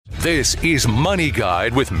This is Money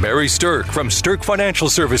Guide with Mary Stirk from Stirk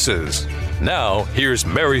Financial Services. Now, here's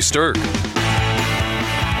Mary Stirk.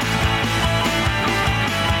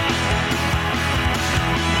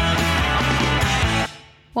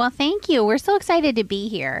 Well, thank you. We're so excited to be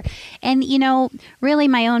here. And, really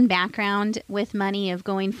my own background with money of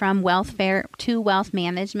going from welfare to wealth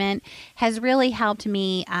management has really helped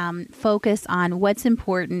me focus on what's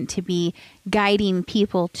important to be guiding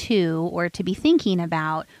people to or to be thinking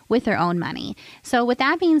about with their own money. So with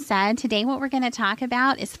that being said, today what we're going to talk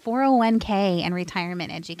about is 401k and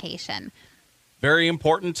retirement education. Very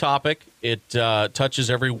important topic. It touches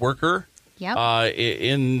every worker. Yep.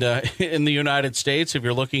 In the United States, if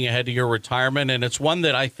you're looking ahead to your retirement. And it's one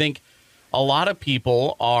that I think a lot of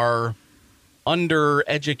people are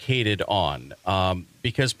undereducated on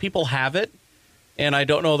because people have it. And I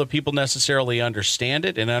don't know that people necessarily understand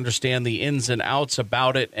it and understand the ins and outs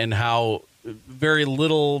about it and how very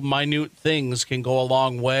little minute things can go a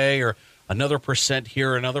long way, or another percent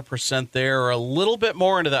here, another percent there, or a little bit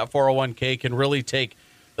more into that 401k can really take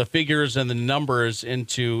the figures and the numbers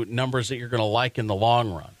into numbers that you're going to like in the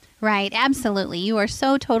long run. Right. Absolutely. You are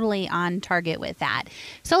so totally on target with that.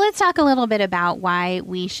 So let's talk a little bit about why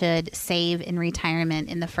we should save in retirement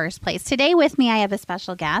in the first place. Today with me, I have a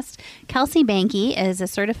special guest. Kelsey Banky is a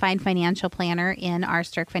certified financial planner in our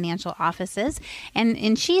Stirk Financial offices.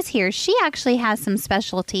 And she's here. She actually has some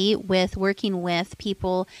specialty with working with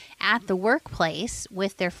people at the workplace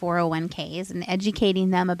with their 401ks and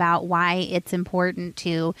educating them about why it's important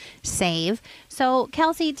to save. So,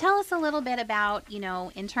 Kelsey, tell us a little bit about,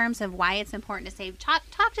 in terms of why it's important to save. Talk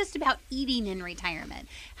just about eating in retirement.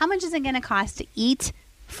 How much is it going to cost to eat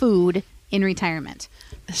food in retirement?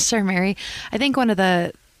 Sure, Mary. I think one of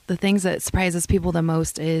the things that surprises people the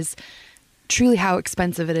most is truly how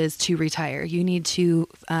expensive it is to retire. You need to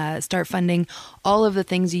start funding all of the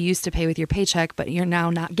things you used to pay with your paycheck, but you're now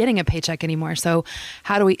not getting a paycheck anymore. So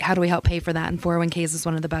how do we help pay for that? And 401ks is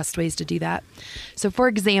one of the best ways to do that. So for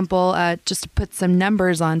example, just to put some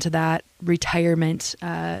numbers onto that retirement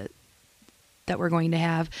that we're going to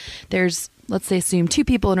have, let's say assume two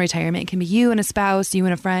people in retirement. It can be you and a spouse, you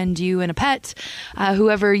and a friend, you and a pet,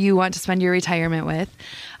 whoever you want to spend your retirement with.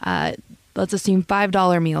 Let's assume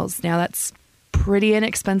 $5 meals. Now that's pretty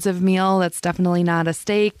inexpensive meal. That's definitely not a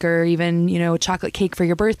steak or even, a chocolate cake for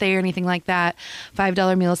your birthday or anything like that.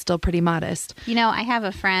 $5 meal is still pretty modest. I have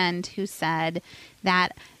a friend who said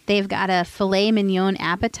that they've got a filet mignon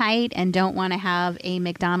appetite and don't want to have a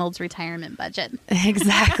McDonald's retirement budget.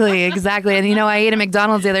 Exactly. And, I ate at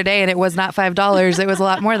McDonald's the other day and it was not $5. It was a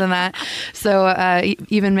lot more than that. So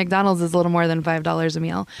even McDonald's is a little more than $5 a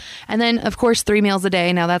meal. And then, of course, 3 meals a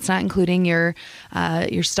day. Now, that's not including your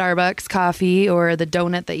Starbucks coffee or the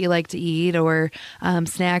donut that you like to eat or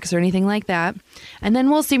snacks or anything like that. And then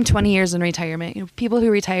we'll assume 20 years in retirement. People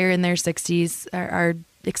who retire in their 60s are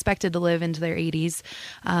expected to live into their 80s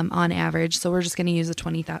on average. So we're just going to use a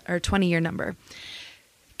 20-year number.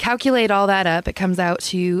 Calculate all that up. It comes out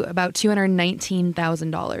to about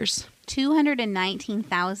 $219,000.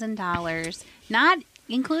 $219,000, not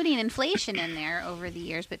including inflation in there over the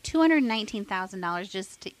years, but $219,000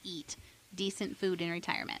 just to eat decent food in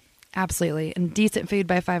retirement. Absolutely. And decent food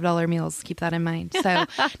by $5 meals. Keep that in mind. So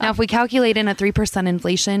now if we calculate in a 3%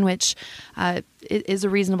 inflation, which is a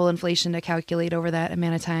reasonable inflation to calculate over that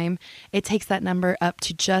amount of time, it takes that number up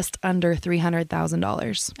to just under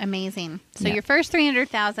 $300,000. Amazing. So Yeah. Your first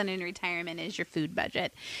 $300,000 in retirement is your food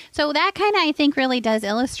budget. So that kind of, I think, really does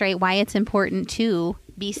illustrate why it's important to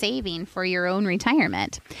be saving for your own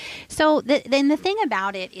retirement. So then the thing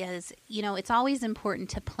about it is, it's always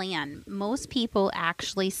important to plan. Most people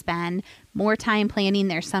actually spend more time planning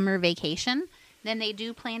their summer vacation than they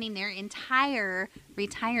do planning their entire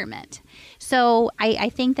retirement. So I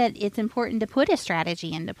think that it's important to put a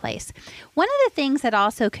strategy into place. One of the things that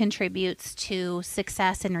also contributes to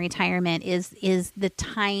success in retirement is the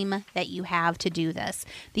time that you have to do this.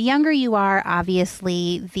 The younger you are,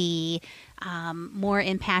 obviously, the more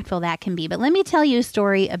impactful that can be. But let me tell you a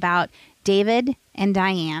story about David and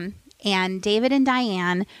Diane. And David and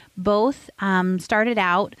Diane both started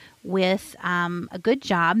out with a good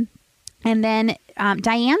job. And then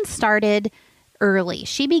Diane started early.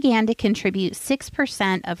 She began to contribute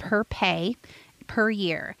 6% of her pay per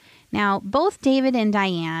year. Now, both David and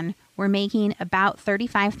Diane were making about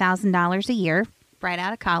 $35,000 a year right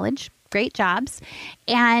out of college. Great jobs.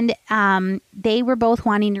 And they were both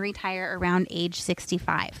wanting to retire around age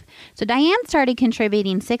 65. So Diane started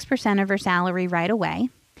contributing 6% of her salary right away.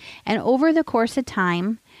 And over the course of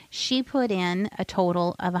time, she put in a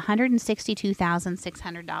total of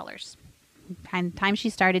 $162,600. time she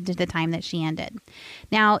started to the time that she ended.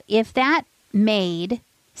 Now, if that made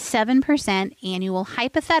 7% annual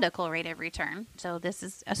hypothetical rate of return. So this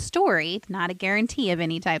is a story, not a guarantee of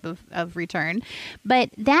any type of return.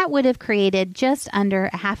 But that would have created just under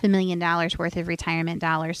 $500,000 worth of retirement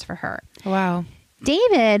dollars for her. Wow.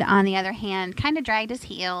 David, on the other hand, kind of dragged his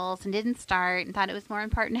heels and didn't start and thought it was more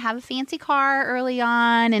important to have a fancy car early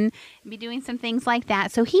on and be doing some things like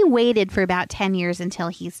that. So he waited for about 10 years until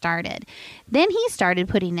he started. Then he started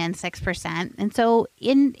putting in 6%. And so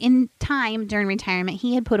in time during retirement,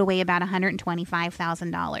 he had put away about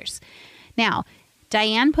 $125,000. Now,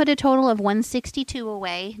 Diane put a total of $162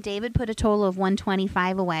 away. David put a total of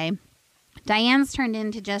 $125 away. Diane's turned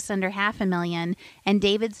into just under $500,000, and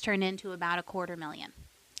David's turned into about $250,000.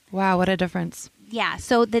 Wow, what a difference. Yeah,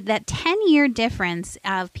 so that 10-year difference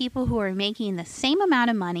of people who are making the same amount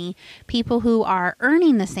of money, people who are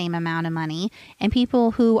earning the same amount of money, and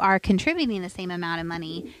people who are contributing the same amount of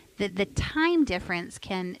money, the time difference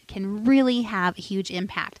can really have a huge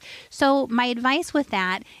impact. So my advice with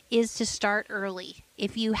that is to start early.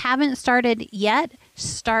 If you haven't started yet,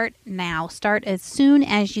 start now. Start as soon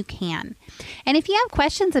as you can. And if you have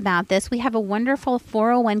questions about this, we have a wonderful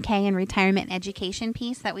 401k and retirement education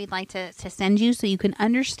piece that we'd like to send you so you can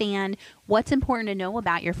understand what's important to know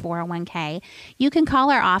about your 401k. You can call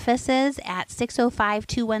our offices at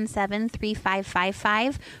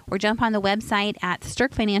 605-217-3555 or jump on the website at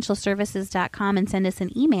stirkfinancialservices.com and send us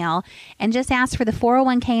an email and just ask for the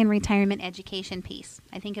 401k and retirement education piece.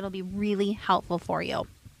 I think it'll be really helpful for you.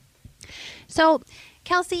 So,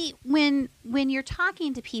 Kelsey, when you're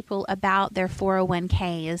talking to people about their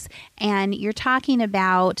 401ks and you're talking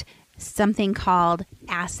about something called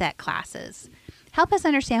asset classes, help us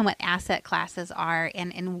understand what asset classes are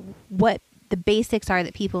and what the basics are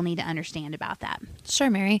that people need to understand about that. Sure,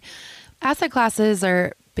 Mary. Asset classes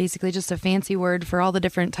are basically just a fancy word for all the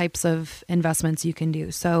different types of investments you can do.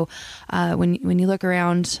 So when you look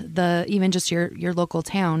around even just your local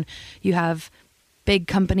town, you have big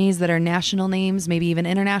companies that are national names, maybe even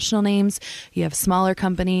international names. You have smaller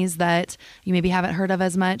companies that you maybe haven't heard of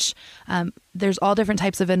as much. There's all different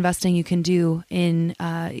types of investing you can do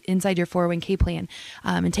inside your 401k plan,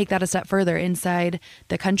 and take that a step further inside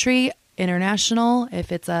the country, international.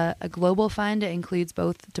 If it's a global fund, it includes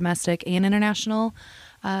both domestic and international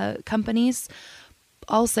companies.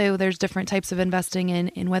 Also, there's different types of investing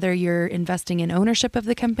in whether you're investing in ownership of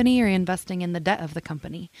the company or investing in the debt of the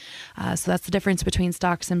company. So that's the difference between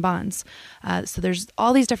stocks and bonds. So there's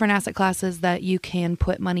all these different asset classes that you can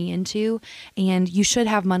put money into, and you should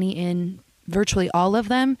have money in virtually all of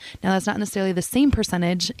them. Now, that's not necessarily the same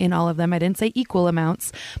percentage in all of them. I didn't say equal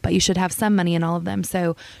amounts, but you should have some money in all of them.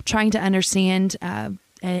 So trying to understand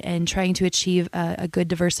and trying to achieve a good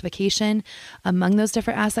diversification among those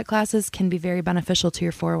different asset classes can be very beneficial to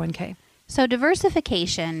your 401k. So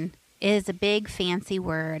diversification is a big fancy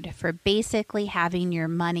word for basically having your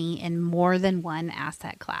money in more than one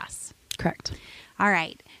asset class. Correct. All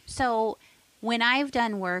right. So when I've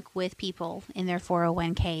done work with people in their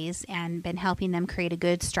 401ks and been helping them create a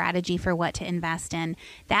good strategy for what to invest in,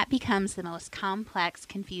 that becomes the most complex,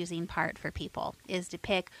 confusing part for people, is to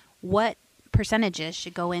pick what percentages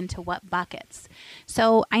should go into what buckets.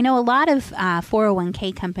 So I know a lot of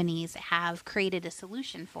 401k companies have created a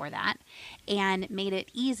solution for that and made it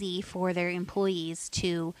easy for their employees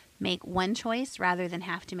to make one choice rather than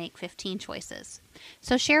have to make 15 choices.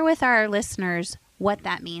 So share with our listeners what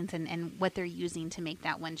that means and what they're using to make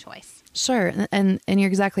that one choice. Sure. And you're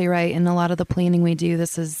exactly right. In a lot of the planning we do,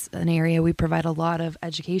 this is an area we provide a lot of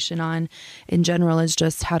education on in general, is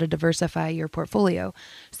just how to diversify your portfolio.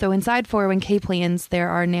 So inside 401k plans, there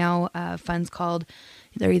are now funds called,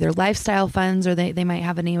 they're either lifestyle funds or they might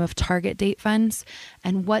have a name of target date funds.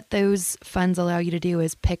 And what those funds allow you to do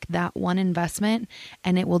is pick that one investment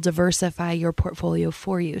and it will diversify your portfolio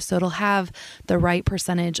for you. So it'll have the right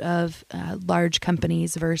percentage of large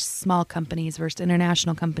companies versus small companies versus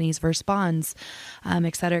international companies versus bonds,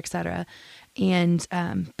 et cetera, et cetera. And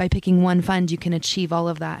by picking one fund, you can achieve all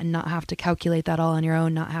of that and not have to calculate that all on your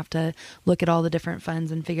own, not have to look at all the different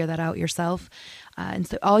funds and figure that out yourself. And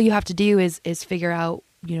so all you have to do is figure out,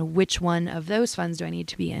 which one of those funds do I need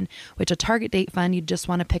to be in? Which a target date fund, you just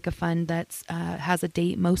want to pick a fund that has a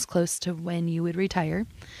date most close to when you would retire.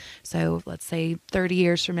 So let's say 30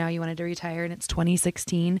 years from now you wanted to retire and it's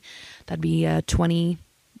 2016. That'd be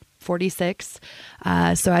 2046.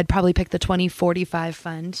 So I'd probably pick the 2045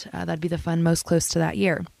 fund. That'd be the fund most close to that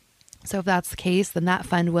year. So if that's the case, then that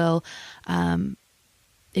fund will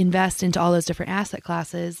invest into all those different asset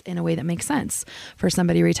classes in a way that makes sense for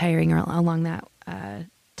somebody retiring along that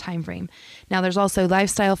time frame. Now, there's also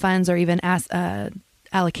lifestyle funds or even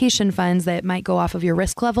allocation funds that might go off of your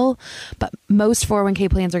risk level, but most 401k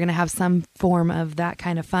plans are going to have some form of that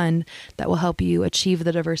kind of fund that will help you achieve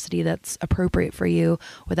the diversity that's appropriate for you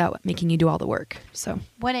without making you do all the work. So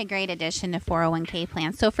what a great addition to 401k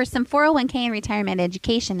plans. So for some 401k and retirement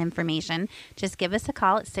education information, just give us a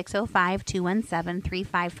call at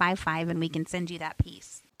 605-217-3555 and we can send you that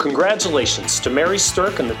piece. Congratulations to Mary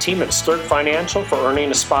Stirk and the team at Stirk Financial for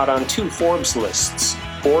earning a spot on 2 Forbes lists,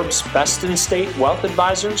 Forbes Best in State Wealth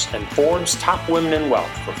Advisors and Forbes Top Women in Wealth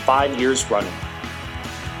for 5 years running.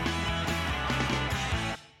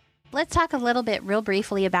 Let's talk a little bit real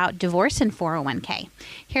briefly about divorce and 401k.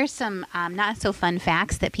 Here's some not so fun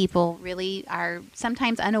facts that people really are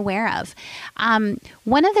sometimes unaware of.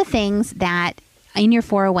 One of the things that in your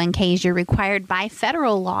 401ks you're required by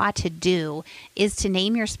federal law to do is to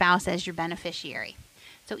name your spouse as your beneficiary.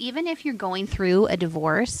 So even if you're going through a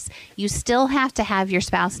divorce, you still have to have your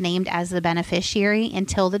spouse named as the beneficiary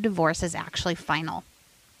until the divorce is actually final.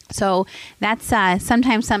 So that's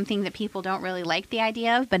sometimes something that people don't really like the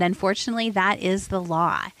idea of, but unfortunately that is the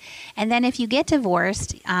law. And then if you get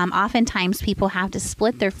divorced, oftentimes people have to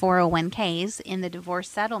split their 401ks in the divorce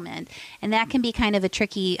settlement, and that can be kind of a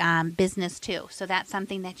tricky business too. So that's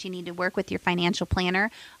something that you need to work with your financial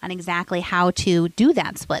planner on exactly how to do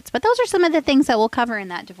that splits. But those are some of the things that we'll cover in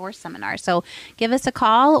that divorce seminar. So give us a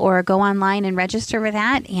call or go online and register for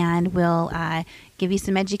that, and we'll give you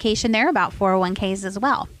some education there about 401ks as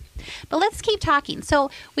well. But let's keep talking.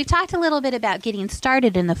 So we've talked a little bit about getting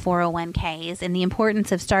started in the 401ks and the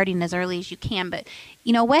importance of starting as early as you can. But,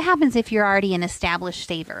 you know, what happens if you're already an established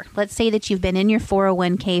saver? Let's say that you've been in your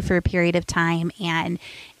 401k for a period of time and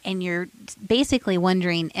you're basically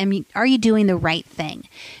wondering, are you doing the right thing?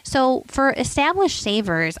 So for established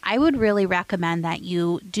savers, I would really recommend that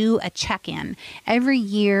you do a check-in every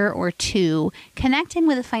year or two, connect in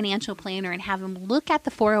with a financial planner and have them look at the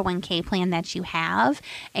 401k plan that you have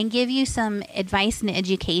and give you some advice and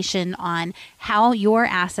education on how your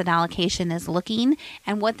asset allocation is looking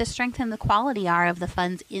and what the strength and the quality are of the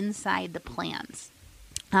funds inside the plans.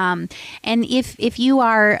 And if you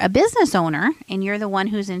are a business owner and you're the one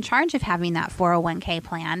who's in charge of having that 401k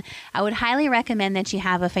plan, I would highly recommend that you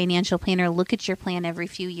have a financial planner look at your plan every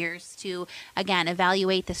few years to, again,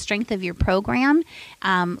 evaluate the strength of your program,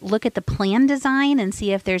 look at the plan design and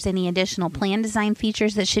see if there's any additional plan design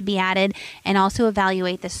features that should be added, and also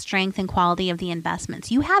evaluate the strength and quality of the investments.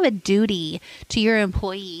 You have a duty to your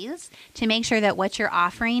employees to make sure that what you're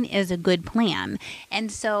offering is a good plan. And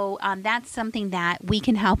so that's something that we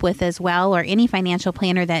can help with as well, or any financial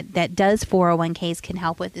planner that does 401ks can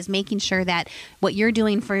help with, is making sure that what you're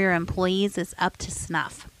doing for your employees is up to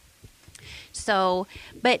snuff. So,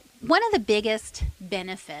 but one of the biggest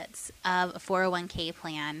benefits of a 401k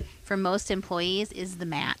plan for most employees is the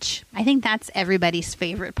match. I think that's everybody's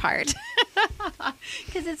favorite part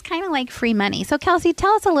because it's kind of like free money. So Kelsey,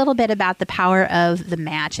 tell us a little bit about the power of the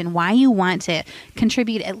match and why you want to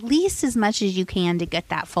contribute at least as much as you can to get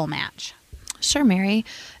that full match. Sure, Mary.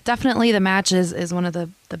 Definitely the match is one of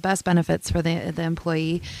the best benefits for the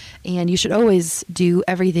employee, and you should always do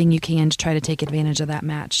everything you can to try to take advantage of that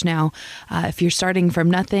match. Now, if you're starting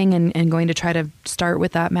from nothing and going to try to start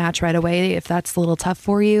with that match right away, if that's a little tough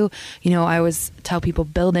for you, I always tell people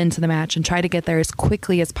build into the match and try to get there as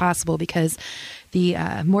quickly as possible, because the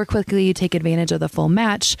more quickly you take advantage of the full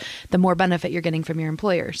match, the more benefit you're getting from your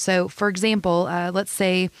employer. So, for example, let's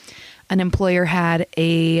say an employer had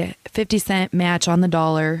a 50-cent match on the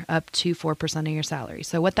dollar up to 4% of your salary.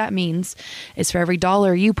 So what that means is for every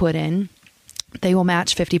dollar you put in, they will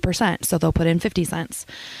match 50%. So they'll put in 50 cents.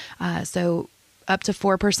 So up to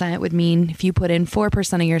 4% would mean if you put in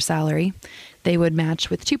 4% of your salary, they would match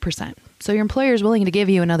with 2%. So your employer is willing to give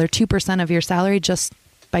you another 2% of your salary just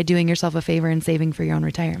by doing yourself a favor and saving for your own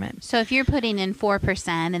retirement. So if you're putting in 4%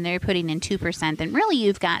 and they're putting in 2%, then really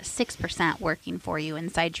you've got 6% working for you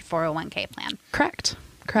inside your 401k plan. Correct.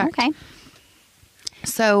 Okay.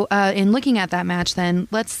 So in looking at that match, then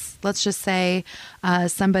let's just say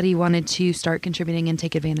somebody wanted to start contributing and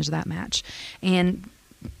take advantage of that match. And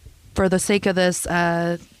for the sake of this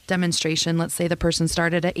demonstration, let's say the person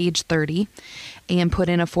started at age 30 and put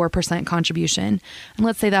in a 4% contribution. And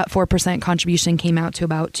let's say that 4% contribution came out to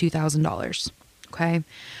about $2,000. Okay.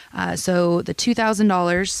 So the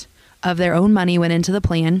 $2,000 of their own money went into the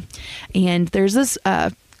plan. And there's this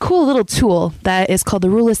cool little tool that is called the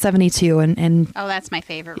Rule of 72. And Oh, that's my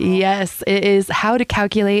favorite rule. yes, it is how to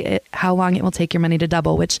calculate how long it will take your money to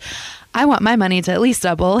double, which I want my money to at least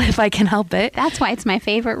double if I can help it. That's why it's my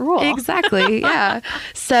favorite rule. Exactly. Yeah.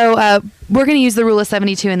 So we're going to use the Rule of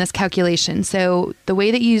 72 in this calculation. So the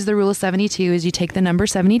way that you use the Rule of 72 is you take the number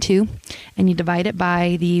 72 and you divide it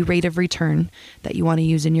by the rate of return that you want to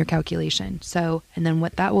use in your calculation. So, and then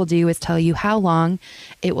what that will do is tell you how long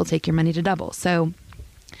it will take your money to double. So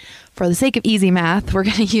for the sake of easy math, we're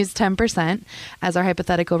going to use 10% as our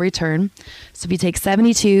hypothetical return. So if you take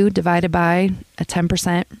 72 divided by a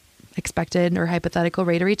 10% expected or hypothetical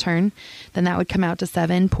rate of return, then that would come out to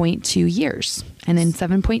 7.2 years. And in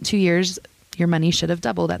 7.2 years, your money should have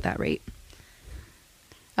doubled at that rate.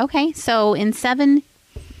 Okay, so in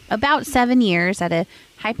about 7 years at a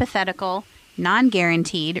hypothetical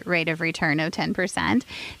non-guaranteed rate of return of 10%,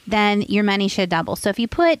 then your money should double. So if you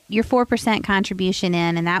put your 4% contribution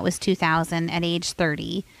in, and that was $2,000 at age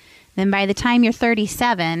 30, then by the time you're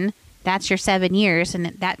 37, that's your 7 years, and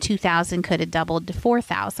that $2,000 could have doubled to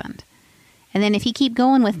 $4,000. And then if you keep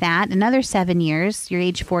going with that, another 7 years, you're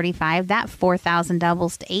age 45, that $4,000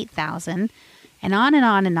 doubles to $8,000, and on and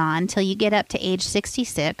on and on till you get up to age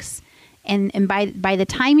 66. And by the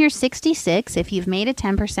time you're 66, if you've made a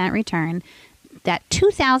 10% return, that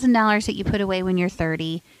 $2,000 that you put away when you're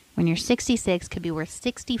 30, when you're 66, could be worth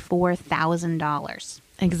 $64,000.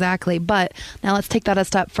 Exactly. But now let's take that a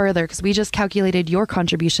step further, because we just calculated your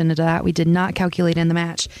contribution to that. We did not calculate in the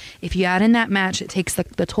match. If you add in that match, it takes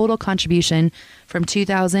the total contribution from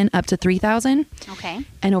 $2,000 up to $3,000. Okay.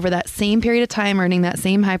 And over that same period of time, earning that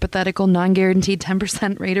same hypothetical non-guaranteed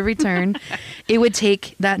 10% rate of return, it would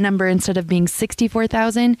take that number, instead of being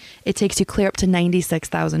 $64,000, it takes you clear up to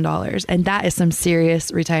 $96,000. And that is some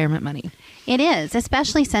serious retirement money. It is,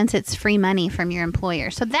 especially since it's free money from your employer.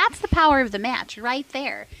 So that's the power of the match right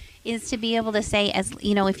there, is to be able to say, as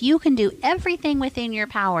you know, if you can do everything within your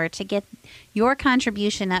power to get your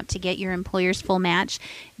contribution up to get your employer's full match,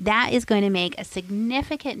 that is going to make a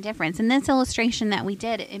significant difference. In this illustration that we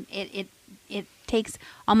did, it takes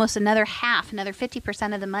almost another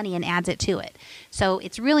 50% of the money and adds it to it. So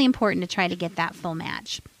it's really important to try to get that full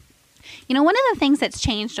match. You know, one of the things that's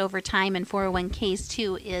changed over time in 401ks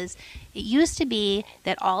too is it used to be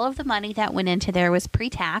that all of the money that went into there was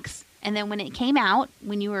pre-tax, and then when it came out,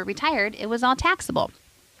 when you were retired, it was all taxable.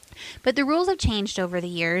 But the rules have changed over the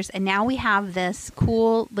years, and now we have this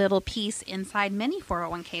cool little piece inside many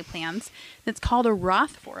 401k plans that's called a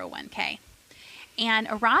Roth 401k. And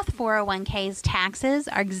a Roth 401k's taxes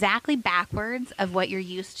are exactly backwards of what you're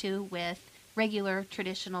used to with regular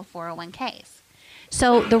traditional 401ks.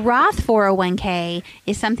 So the Roth 401k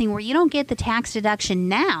is something where you don't get the tax deduction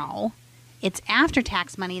now. It's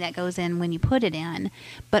after-tax money that goes in when you put it in.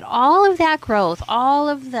 But all of that growth, all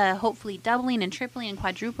of the hopefully doubling and tripling and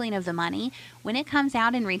quadrupling of the money, when it comes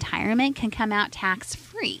out in retirement, can come out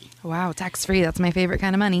tax-free. Wow, tax-free. That's my favorite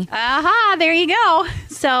kind of money. Aha, there you go.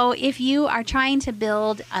 So if you are trying to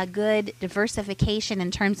build a good diversification in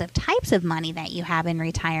terms of types of money that you have in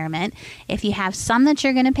retirement, if you have some that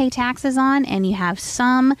you're going to pay taxes on and you have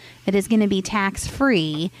some that is going to be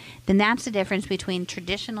tax-free, then that's the difference between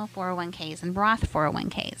traditional 401ks and Roth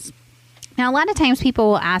 401ks. Now, a lot of times people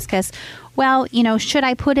will ask us, well, you know, should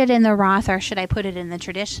I put it in the Roth or should I put it in the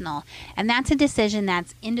traditional? And that's a decision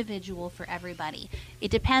that's individual for everybody. It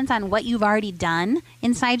depends on what you've already done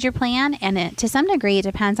inside your plan, and to some degree it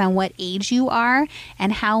depends on what age you are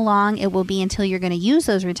and how long it will be until you're going to use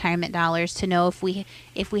those retirement dollars to know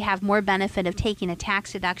if we have more benefit of taking a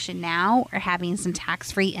tax deduction now or having some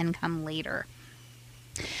tax-free income later.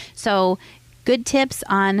 So good tips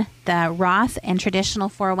on the Roth and traditional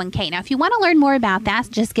 401k. Now, if you want to learn more about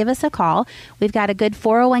that, just give us a call. We've got a good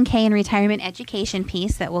 401k and retirement education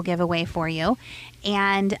piece that we'll give away for you.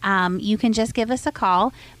 And you can just give us a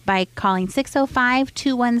call by calling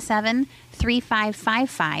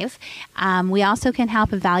 605-217-3555. We also can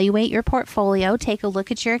help evaluate your portfolio, take a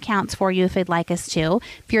look at your accounts for you if you'd like us to.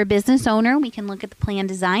 If you're a business owner, we can look at the plan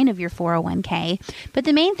design of your 401k. But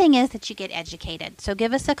the main thing is that you get educated. So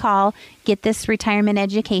give us a call, get this retirement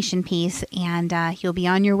education piece, and you'll be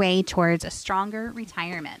on your way towards a stronger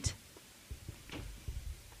retirement.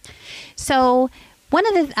 So one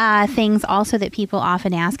of the things also that people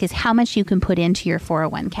often ask is how much you can put into your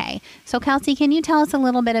 401k. So Kelsey, can you tell us a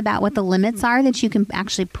little bit about what the limits are that you can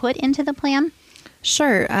actually put into the plan?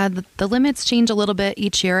 Sure. The limits change a little bit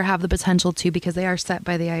each year, have the potential to, because they are set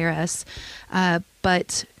by the IRS.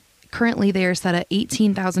 But Currently, they are set at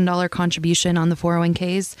 $18,000 contribution on the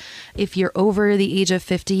 401ks. If you're over the age of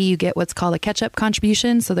 50, you get what's called a catch-up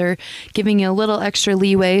contribution. So they're giving you a little extra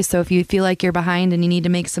leeway. So if you feel like you're behind and you need to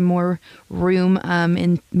make some more room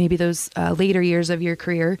in maybe those later years of your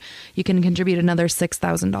career, you can contribute another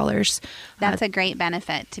 $6,000. That's a great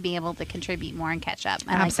benefit to be able to contribute more and catch up.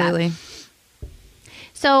 I Absolutely. like that.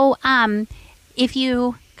 So if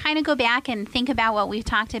you kind of go back and think about what we've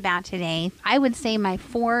talked about today, I would say my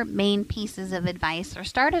 4 main pieces of advice are: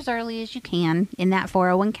 start as early as you can in that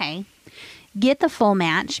 401k. Get the full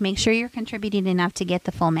match. Make sure you're contributing enough to get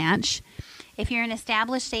the full match. If you're an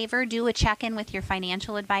established saver, do a check-in with your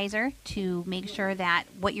financial advisor to make sure that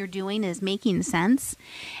what you're doing is making sense.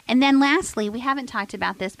 And then lastly, we haven't talked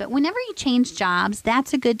about this, but whenever you change jobs,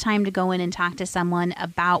 that's a good time to go in and talk to someone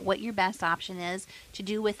about what your best option is to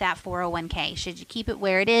do with that 401k. Should you keep it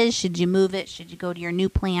where it is? Should you move it? Should you go to your new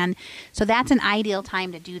plan? So that's an ideal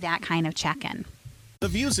time to do that kind of check-in. The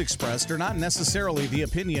views expressed are not necessarily the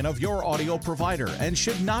opinion of your audio provider and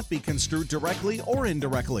should not be construed directly or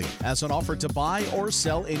indirectly as an offer to buy or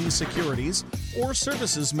sell any securities or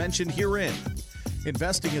services mentioned herein.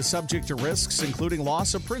 Investing is subject to risks, including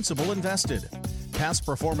loss of principal invested. Past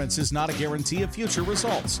performance is not a guarantee of future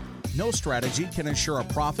results. No strategy can ensure a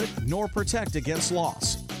profit nor protect against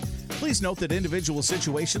loss. Please note that individual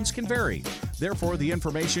situations can vary. Therefore, the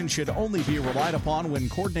information should only be relied upon when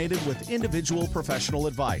coordinated with individual professional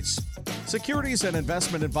advice. Securities and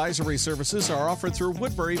investment advisory services are offered through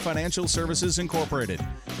Woodbury Financial Services Incorporated,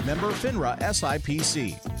 member FINRA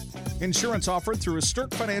SIPC. Insurance offered through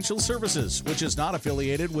Stirk Financial Services, which is not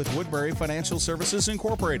affiliated with Woodbury Financial Services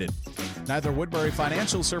Incorporated. Neither Woodbury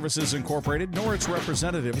Financial Services Incorporated nor its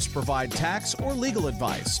representatives provide tax or legal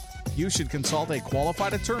advice. You should consult a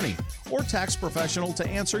qualified attorney or tax professional to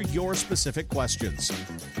answer your specific questions.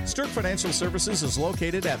 Stirk Financial Services is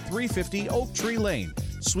located at 350 Oak Tree Lane,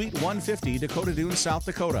 Suite 150, Dakota Dunes, South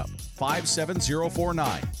Dakota,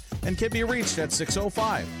 57049, and can be reached at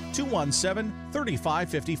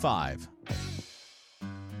 605-217-3555.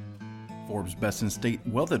 Forbes Best in State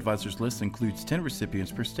Wealth Advisors list includes 10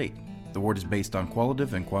 recipients per state. The award is based on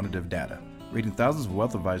qualitative and quantitative data, rating thousands of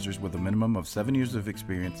wealth advisors with a minimum of 7 years of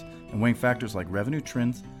experience and weighing factors like revenue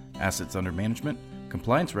trends, assets under management,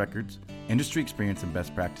 compliance records, industry experience, and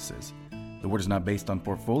best practices. The award is not based on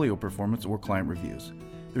portfolio performance or client reviews.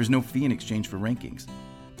 There is no fee in exchange for rankings.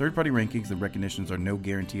 Third-party rankings and recognitions are no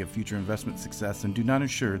guarantee of future investment success and do not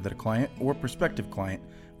ensure that a client or prospective client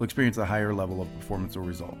will experience a higher level of performance or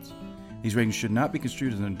results. These ratings should not be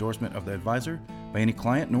construed as an endorsement of the advisor by any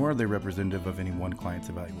client, nor are they representative of any one client's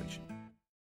evaluation.